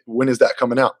can? When is that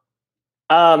coming out?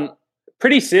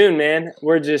 Pretty soon, man.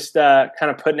 We're just kind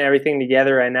of putting everything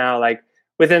together right now. Like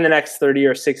within the next 30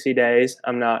 or 60 days.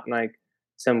 I'm not like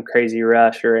some crazy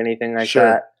rush or anything like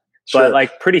that. But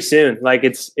like pretty soon, like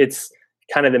it's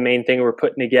kind of the main thing we're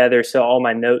putting together. So all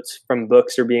my notes from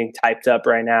books are being typed up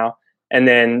right now, and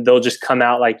then they'll just come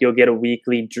out. Like you'll get a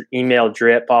weekly email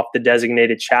drip off the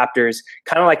designated chapters,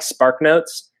 kind of like Spark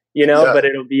Notes, but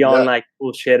it'll be on like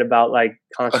cool shit about like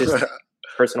conscious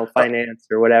personal finance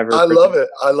or whatever. I love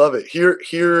it.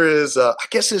 Here is, I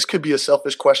guess this could be a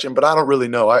selfish question, but I don't really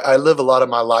know. I live a lot of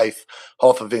my life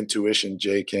off of intuition,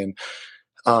 Jake. And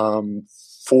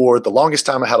for the longest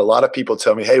time, I had a lot of people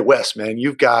tell me, "Hey, Wes, man,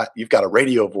 you've got a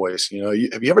radio voice.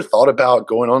 Have you ever thought about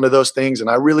going on to those things?" And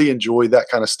I really enjoyed that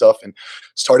kind of stuff and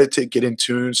started to get in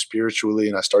tune spiritually.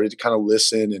 And I started to kind of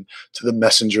listen and to the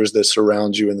messengers that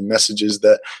surround you and the messages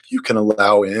that you can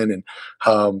allow in.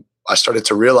 And I started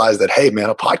to realize that, hey,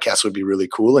 man, a podcast would be really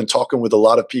cool. And talking with a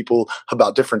lot of people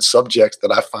about different subjects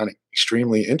that I find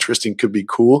extremely interesting could be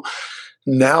cool.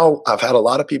 Now I've had a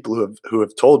lot of people who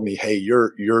have told me, hey,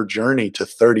 your journey to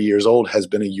 30 years old has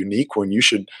been a unique one. You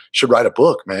should write a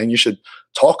book, man. You should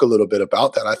talk a little bit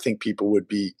about that. I think people would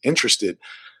be interested.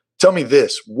 Tell me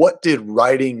this, what did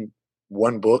writing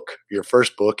one book, your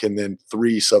first book, and then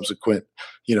 3 subsequent,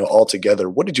 altogether,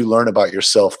 what did you learn about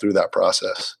yourself through that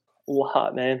process?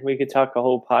 Wow, man, we could talk a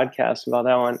whole podcast about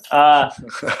that one.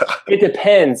 It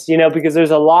depends, because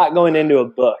there's a lot going into a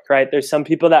book, right? There's some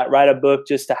people that write a book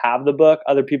just to have the book.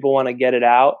 Other people want to get it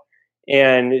out.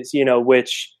 And,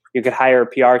 which you could hire a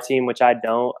PR team, which I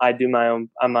don't. I do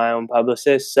I'm my own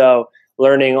publicist. So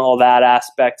learning all that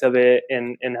aspect of it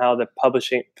and how the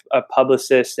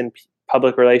publicist and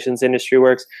public relations industry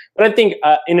works. But I think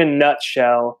in a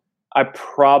nutshell, I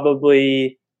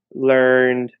probably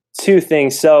learned 2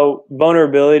 things. So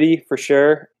vulnerability for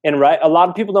sure. And a lot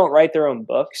of people don't write their own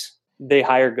books. They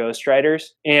hire ghostwriters.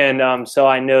 And so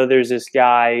I know there's this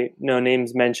guy, no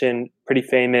names mentioned, pretty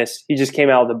famous. He just came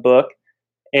out with a book.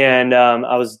 And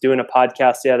I was doing a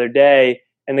podcast the other day,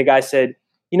 and the guy said,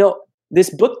 this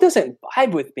book doesn't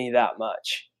vibe with me that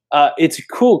much. It's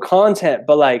cool content,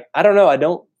 but like, I don't know, I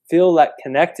don't feel that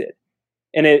connected.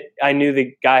 And I knew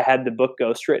the guy had the book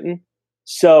ghostwritten.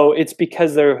 So it's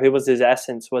because it was his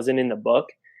essence wasn't in the book.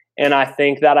 And I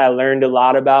think that I learned a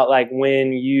lot about like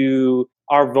when you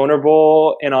are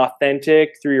vulnerable and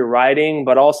authentic through your writing,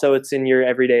 but also it's in your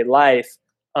everyday life.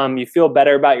 You feel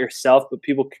better about yourself, but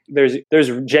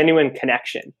there's genuine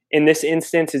connection. In this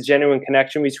instance, it's genuine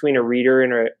connection between a reader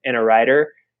and a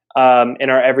writer. In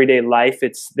our everyday life,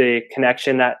 it's the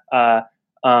connection that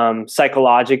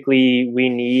psychologically we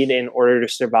need in order to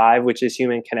survive, which is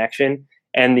human connection,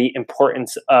 and the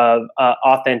importance of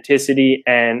authenticity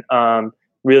and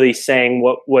really saying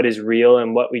what is real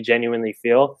and what we genuinely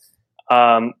feel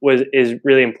is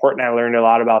really important. I learned a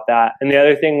lot about that. And the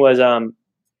other thing was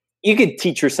you could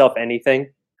teach yourself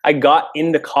anything. I got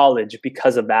into college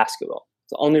because of basketball. It's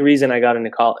the only reason I got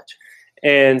into college.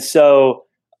 And so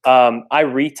I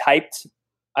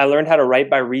learned how to write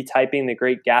by retyping The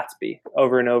Great Gatsby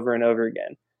over and over and over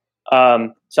again.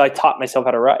 So I taught myself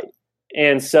how to write.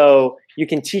 And so you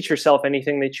can teach yourself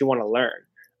anything that you want to learn.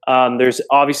 There's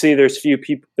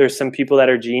some people that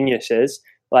are geniuses,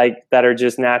 like that are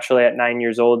just naturally at 9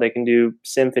 years old, they can do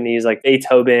symphonies like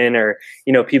Beethoven or,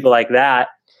 people like that.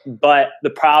 But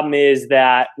the problem is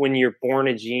that when you're born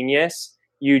a genius,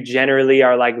 you generally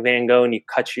are like Van Gogh and you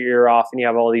cut your ear off and you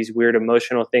have all these weird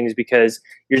emotional things because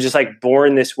you're just like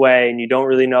born this way and you don't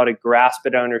really know how to grasp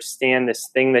it or understand this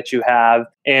thing that you have.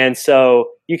 And so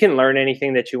you can learn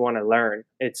anything that you want to learn.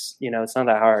 It's not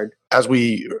that hard. As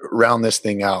we round this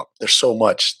thing out, there's so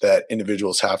much that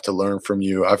individuals have to learn from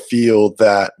you. I feel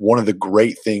that one of the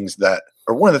things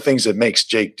that makes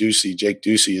Jake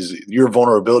Ducey is your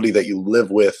vulnerability that you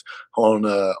live with on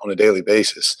a daily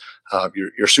basis.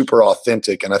 You're super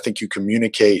authentic, and I think you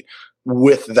communicate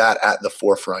with that at the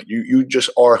forefront. You just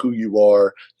are who you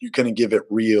are. You're going to give it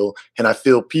real. And I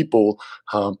feel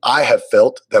I have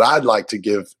felt that I'd like to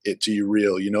give it to you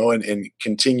real, and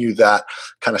continue that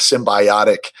kind of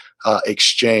symbiotic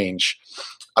exchange.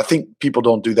 I think people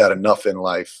don't do that enough in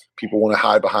life. People want to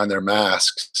hide behind their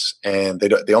masks, and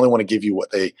they only want to give you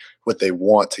what they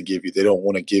want to give you. They don't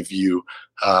want to give you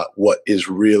what is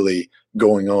really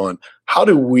going on. How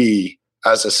do we,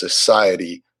 as a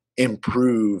society,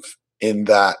 improve in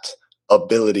that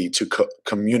ability to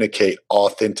communicate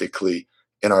authentically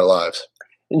in our lives?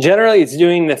 Generally,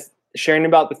 it's sharing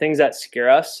about the things that scare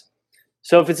us.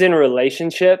 So if it's in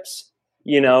relationships,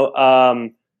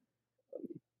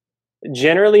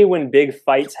 generally when big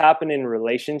fights happen in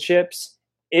relationships,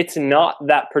 it's not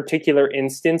that particular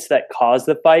instance that caused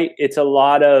the fight. It's a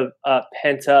lot of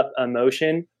pent up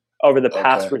emotion over the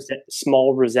past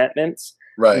small resentments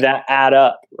that add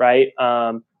up, right?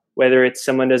 Whether it's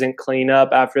someone doesn't clean up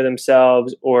after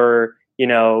themselves or,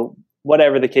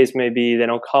 whatever the case may be, they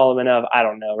don't call them enough. I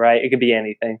don't know, right? It could be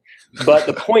anything. But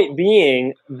the point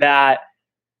being that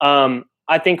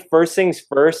I think first things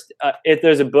first, if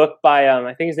there's a book by,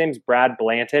 I think his name's Brad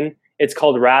Blanton. It's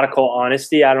called Radical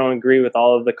Honesty. I don't agree with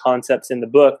all of the concepts in the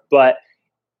book, but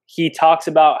he talks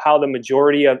about how the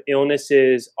majority of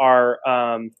illnesses are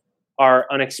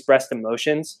unexpressed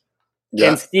emotions.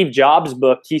 Yeah. In Steve Jobs'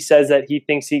 book, he says that he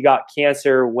thinks he got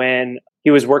cancer when he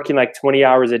was working like 20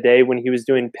 hours a day when he was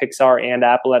doing Pixar and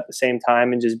Apple at the same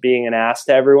time and just being an ass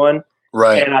to everyone.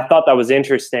 Right. And I thought that was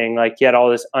interesting. Like he had all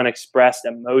this unexpressed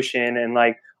emotion and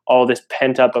like all this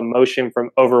pent up emotion from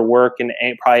overwork and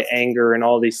probably anger and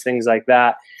all these things like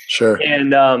that. Sure.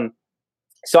 And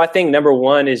so I think number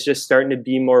one is just starting to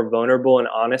be more vulnerable and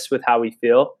honest with how we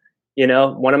feel.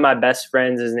 One of my best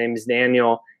friends, his name is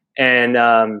Daniel,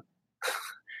 and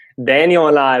Daniel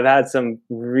and I have had some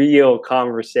real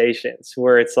conversations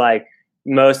where it's like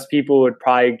most people would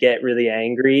probably get really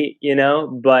angry,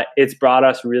 but it's brought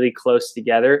us really close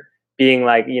together being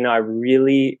like, I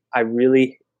really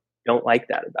don't like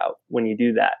that about when you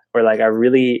do that. Or like, I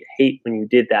really hate when you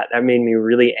did that. That made me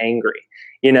really angry,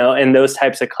 and those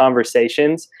types of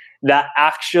conversations that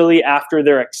actually after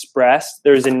they're expressed,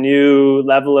 there's a new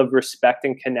level of respect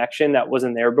and connection that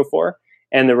wasn't there before.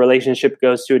 And the relationship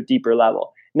goes to a deeper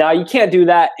level. Now, you can't do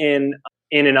that in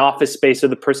an office space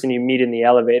with the person you meet in the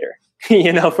elevator,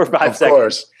 for 5 seconds. Of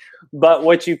course. But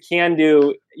what you can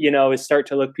do, is start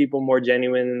to look people more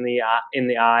genuine in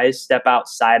the eyes, step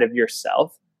outside of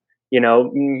yourself.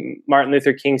 Martin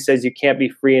Luther King says you can't be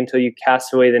free until you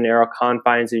cast away the narrow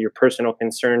confines of your personal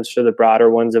concerns for the broader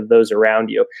ones of those around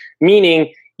you.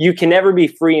 Meaning, you can never be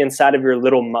free inside of your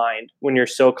little mind when you're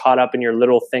so caught up in your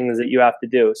little things that you have to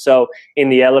do. So in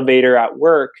the elevator at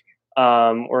work,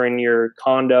 or in your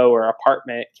condo or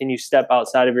apartment, can you step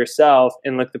outside of yourself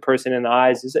and look the person in the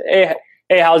eyes and say,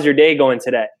 hey, how's your day going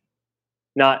today?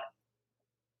 Not,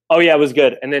 oh yeah, it was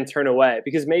good, and then turn away.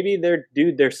 Because maybe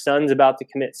their son's about to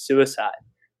commit suicide,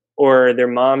 or their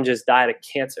mom just died of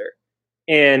cancer.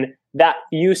 And that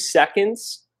few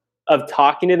seconds of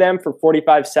talking to them for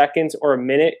 45 seconds or a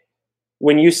minute,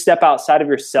 when you step outside of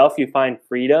yourself, you find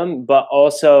freedom, but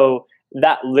also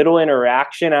that little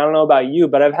interaction. I don't know about you,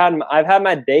 but I've had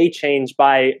my day changed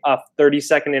by a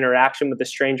 30-second interaction with a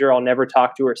stranger I'll never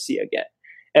talk to or see again.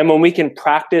 And when we can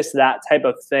practice that type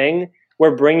of thing,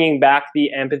 we're bringing back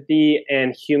the empathy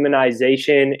and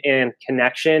humanization and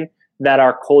connection that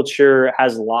our culture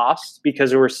has lost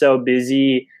because we're so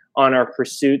busy on our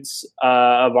pursuits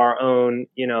of our own,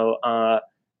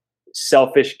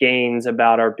 selfish gains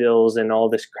about our bills and all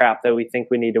this crap that we think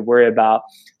we need to worry about.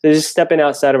 So just stepping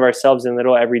outside of ourselves in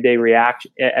little everyday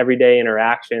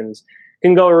interactions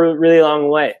can go a really long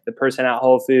way. The person at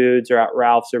Whole Foods or at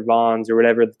Ralph's or Vaughn's or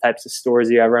whatever the types of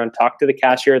stores you ever run, talk to the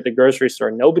cashier at the grocery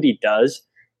store. Nobody does,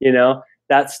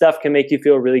 that stuff can make you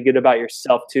feel really good about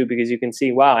yourself too, because you can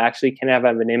see, wow, I actually can have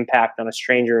an impact on a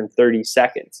stranger in 30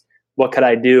 seconds. What could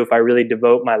I do if I really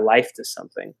devote my life to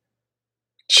something?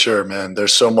 Sure, man.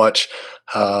 There's so much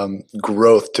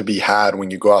growth to be had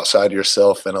when you go outside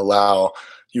yourself and allow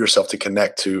yourself to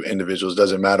connect to individuals.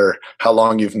 Doesn't matter how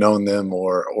long you've known them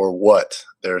or what.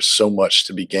 There's so much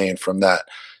to be gained from that.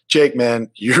 Jake, man,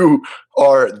 you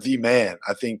are the man.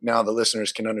 I think now the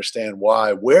listeners can understand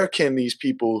why. Where can these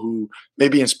people who may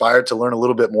be inspired to learn a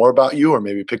little bit more about you or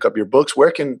maybe pick up your books,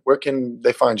 where can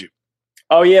they find you?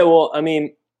 Oh, yeah. Well, I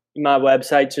mean, my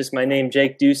website's just my name,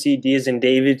 Jake Ducey, D as in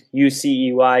David,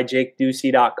 UCEY,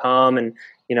 jakeducey.com. And,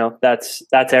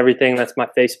 that's everything. That's my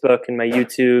Facebook and my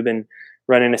YouTube, and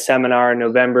running a seminar in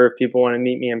November. If people want to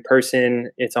meet me in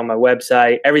person, it's on my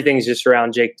website. Everything's just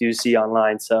around Jake Ducey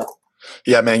online. So.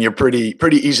 Yeah, man, you're pretty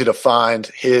easy to find.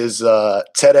 His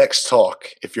TEDx talk,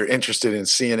 if you're interested in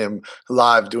seeing him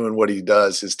live doing what he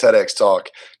does, his TEDx talk,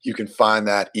 you can find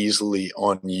that easily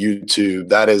on YouTube.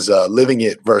 That is living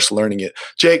it versus learning it.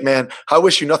 Jake, man, I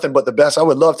wish you nothing but the best. I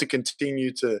would love to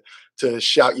continue to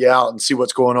shout you out and see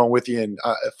what's going on with you and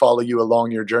follow you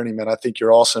along your journey, man. I think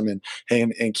you're awesome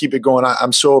and keep it going.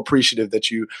 I'm so appreciative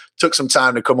that you took some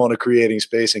time to come on to Creating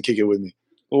Space and kick it with me.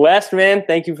 Wes, man,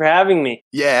 thank you for having me.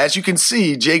 Yeah, as you can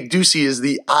see, Jake Ducey is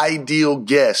the ideal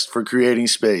guest for Creating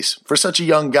Space. For such a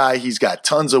young guy, he's got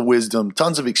tons of wisdom,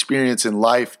 tons of experience in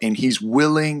life, and he's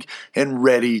willing and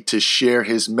ready to share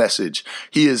his message.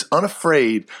 He is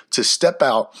unafraid to step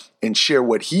out and share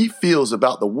what he feels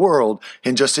about the world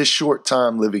in just his short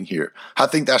time living here. I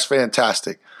think that's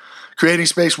fantastic. Creating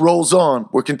Space rolls on.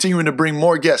 We're continuing to bring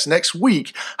more guests. Next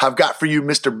week, I've got for you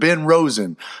Mr. Ben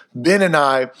Rosen. Ben and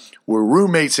I were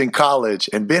roommates in college,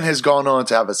 and Ben has gone on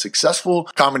to have a successful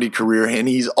comedy career, and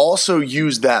he's also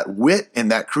used that wit and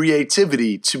that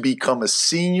creativity to become a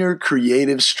senior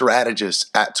creative strategist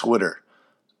at Twitter.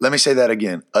 Let me say that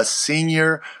again, a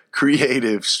senior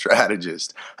creative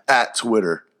strategist at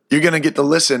Twitter. You're going to get to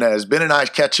listen as Ben and I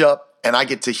catch up, and I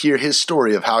get to hear his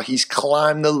story of how he's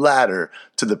climbed the ladder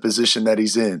to the position that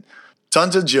he's in.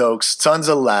 Tons of jokes, tons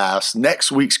of laughs.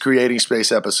 Next week's Creating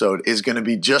Space episode is going to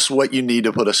be just what you need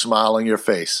to put a smile on your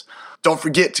face. Don't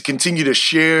forget to continue to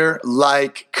share,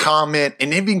 like, comment,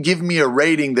 and even give me a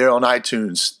rating there on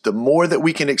iTunes. The more that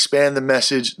we can expand the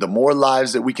message, the more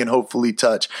lives that we can hopefully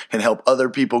touch and help other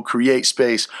people create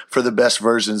space for the best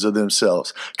versions of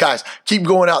themselves. Guys, keep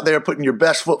going out there, putting your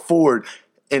best foot forward,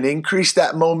 and increase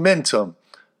that momentum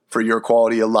for your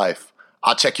quality of life.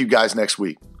 I'll check you guys next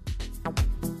week.